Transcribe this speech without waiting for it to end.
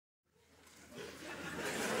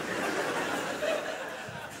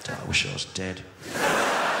wish I was dead.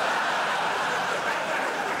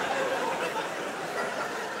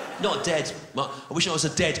 Not dead. I wish I was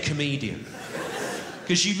a dead comedian.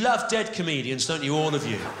 Because you love dead comedians, don't you, all of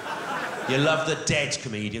you? You love the dead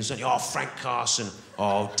comedians, don't you? Oh, Frank Carson.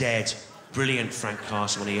 Oh, dead. Brilliant, Frank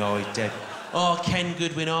Carson. He's dead. Oh, Ken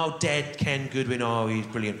Goodwin. Oh, dead Ken Goodwin. Oh, he's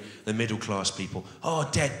brilliant. The middle-class people. Oh,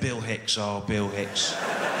 dead Bill Hicks. Oh, Bill Hicks.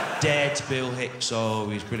 Dead Bill Hicks. Oh,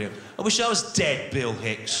 he's brilliant. I wish I was dead Bill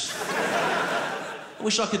Hicks. I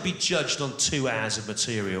wish I could be judged on 2 hours of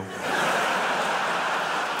material.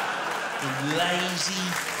 Lazy,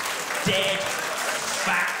 dead,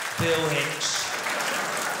 fat Bill Hicks.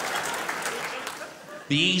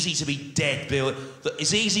 Be easy to be dead, Bill.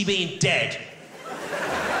 It's easy being dead.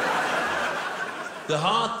 The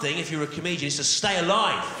hard thing, if you're a comedian, is to stay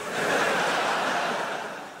alive.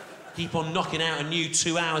 Keep on knocking out a new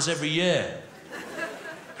 2 hours every year.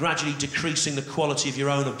 Gradually decreasing the quality of your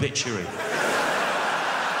own obituary.